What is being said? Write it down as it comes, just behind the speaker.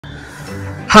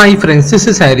Hi friends, this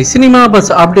is Harry. Cinemabuz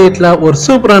update la ஒரு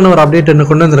சூப்பரான ஒரு அப்டேட் என்ன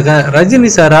கொண்டு வந்திருக்கேன்.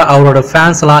 ரஜினி சார அவரோட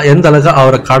ஃபேன்ஸ்லாம் எந்த அளவுக்கு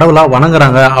அவரை கடவுளா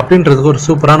வணங்குறாங்க அப்படின்றதுக்கு ஒரு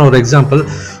சூப்பரான ஒரு எக்ஸாம்பிள்.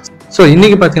 ஸோ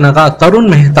இன்னைக்கு பார்த்தீங்கன்னாக்கா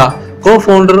Tarun Mehta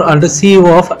co-founder and CEO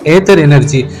of Ather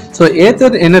Energy. So Ather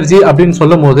Energy அப்படின்னு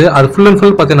சொல்லும் போது அது ஃபுல் அண்ட்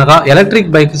ஃபுல் பார்த்தீங்கன்னாக்கா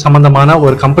எலக்ட்ரிக் பைக் சம்பந்தமான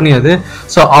ஒரு கம்பெனி அது.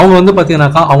 ஸோ அவங்க வந்து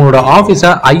பார்த்தீங்கன்னாக்கா அவங்களோட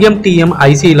ஆஃபீஸை IMTM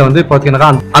ICயில் வந்து பார்த்தீங்கன்னாக்கா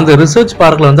அந்த ரிசர்ச்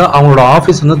பார்க்கில் வந்து அவங்களோட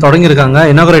ஆஃபீஸ் வந்து தொடங்கியிருக்காங்க,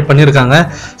 இனாகரேட் பண்ணியிருக்காங்க.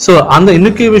 ஸோ அந்த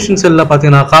இன்குபேஷன் செல்லில்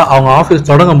பார்த்தீங்கன்னாக்கா அவங்க ஆஃபீஸ்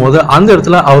தொடங்கும் போது அந்த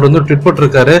இடத்துல அவர் வந்து ட்விட்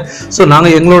போட்டிருக்காரு. ஸோ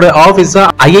நாங்கள் எங்களோட ஆஃபீஸை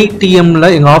IITMல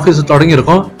எங்கள் ஆஃபீஸ்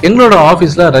தொடங்கியிருக்கோம். எங்களோட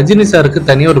ஆஃபீஸில் ரஜினி சாருக்கு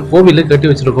தனியாக ஒரு கோவில் கட்டி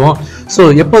வச்சிருக்கோம். ஸோ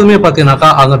எப்போதுமே பார்த்தீங்கன்னாக்கா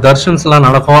அங்கே தர்ஷன்ஸ் எல்லாம்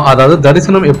நடக்கும், அதாவது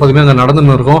தரிசனம் எப்போதுமே அங்கே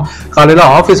நடந்துன்னு இருக்கும். காலையில்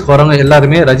ஆஃபீஸ்க்கு வரவங்க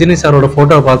எல்லாருமே ரஜினி சாரோட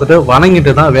ஃபோட்டோவை பார்த்துட்டு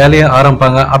வணங்கிட்டு தான் வேலையை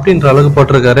ஆரம்பிப்பாங்க அப்படின்ற அளவுக்கு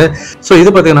போட்டிருக்காரு. ஸோ இது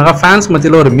பார்த்தீங்கன்னாக்கா ஃபேன்ஸ்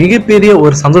மத்தியில் ஒரு மிகப்பெரிய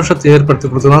ஒரு சந்தோஷத்தை ஏற்படுத்தி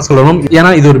கொடுத்துதான் சொல்லணும்.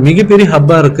 ஏன்னா இது ஒரு மிகப்பெரிய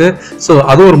ஹப்பா இருக்கு. ஸோ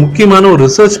அது ஒரு முக்கியமான ஒரு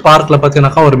ரிசர்ச் பார்க்ல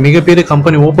பார்த்தீங்கன்னாக்கா ஒரு மிகப்பெரிய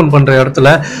கம்பெனி ஓப்பன் பண்ற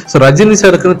இடத்துல ஸோ ரஜினி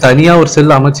சாருக்கு தனியாக ஒரு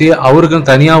செல் அமைச்சு அவருக்கு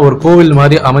தனியாக ஒரு கோவில்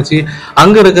மாதிரி அமைச்சு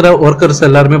அங்க இருக்கிற ஒர்க்கர்ஸ்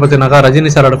எல்லாருமே பார்த்தீங்கன்னாக்கா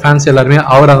ரஜினி சாரோட ஃபேன்ஸ் எல்லாருமே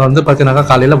அவர் அங்கே வந்து பார்த்தீங்கன்னாக்கா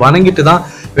காலையில் வணங்கிட்டு தான்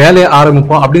வேலையை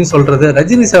ஆரம்பிப்போம் அப்படின்னு சொல்றது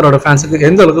ரஜினி சாரோட ஃபேன்ஸுக்கு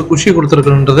எந்த அளவுக்கு குஷி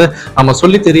கொடுத்துருக்குன்றது நம்ம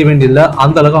சொல்லி தெரிய வேண்டியதில்லை,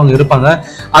 அந்த அளவுக்கு அவங்க இருப்பாங்க.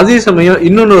 அதே சமயம்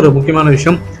இன்னொன்று ஒரு முக்கியமான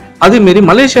விஷயம், அதே மாரி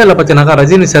மலேசியாவில் பார்த்தீங்கன்னாக்கா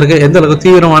ரஜினி சாருக்கு எந்த அளவுக்கு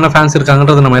தீவிரமான ஃபேன்ஸ்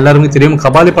இருக்காங்கன்றது நம்ம எல்லாருமே தெரியும்.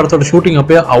 கபாலி படத்தோட ஷூட்டிங்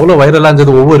அப்போ அவ்வளோ வைரலாக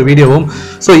இருந்தது ஒவ்வொரு வீடியோவும்.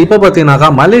 ஸோ இப்போ பார்த்தீங்கன்னாக்கா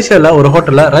மலேசியாவில் ஒரு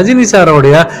ஹோட்டலில் ரஜினி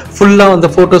சாரோடைய ஃபுல்லாக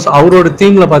வந்து ஃபோட்டோஸ் அவரோட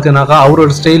தீமில் பார்த்தீங்கன்னாக்கா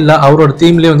அவரோட ஸ்டைலில் அவரோட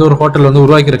தீம்லேயே வந்து ஒரு ஹோட்டல் வந்து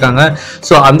உருவாக்கியிருக்காங்க.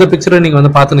 ஸோ அந்த பிக்சரை நீங்கள்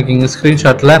வந்து பார்த்துருக்கீங்க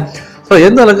ஸ்க்ரீன்ஷாட்டில். ஸோ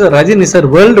எந்த அளவுக்கு ரஜினி சார்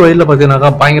வேர்ல்டு வைடில் பார்த்தீங்கன்னாக்கா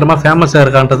பயங்கரமாக ஃபேமஸாக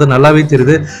இருக்கான்றது நல்லாவே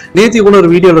தெரியுது. நேற்று கூட ஒரு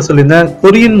வீடியோவில் சொல்லியிருந்தேன்,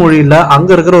 கொரியன் மொழியில்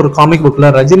அங்கே இருக்கிற ஒரு காமிக் புக்கில்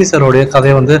ரஜினி சாரோடைய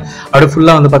கதையை வந்து அப்படி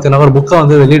ஃபுல்லாக வந்து பார்த்தீங்கன்னா ஒரு புக்கை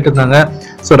வந்து வெளியிட்டு இருந்தாங்க.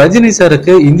 ஸோ ரஜினி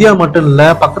சாருக்கு இந்தியா மட்டும் இல்லை,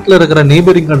 பக்கத்தில் இருக்கிற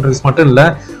நெய்பரிங் கண்ட்ரிஸ் மட்டும் இல்லை,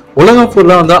 உலகம்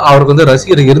ஃபுல்லாக வந்து அவருக்கு வந்து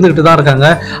ரசிகர் இருந்துகிட்டு தான் இருக்காங்க.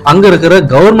 அங்கே இருக்கிற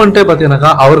கவர்மெண்ட்டே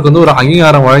பார்த்தீங்கன்னாக்கா அவருக்கு வந்து ஒரு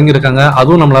அங்கீகாரம் வழங்கியிருக்காங்க,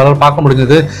 அதுவும் நம்மளால பார்க்க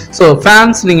முடிஞ்சது. ஸோ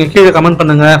ஃபேன்ஸ் நீங்கள் கீழே கமெண்ட்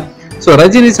பண்ணுங்க. ஸோ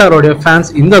ரஜினி சாரோடைய ஃபேன்ஸ்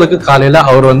இந்த அளவுக்கு காலையில்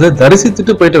அவர் வந்து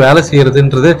தரிசித்துட்டு போயிட்டு வேலை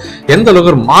செய்யறதுன்றது எந்த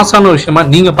அளவுக்கு ஒரு மாசான விஷயமா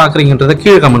நீங்க பாக்குறீங்கன்றதை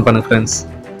கீழே கமெண்ட் பண்ணுங்க ஃப்ரெண்ட்ஸ்.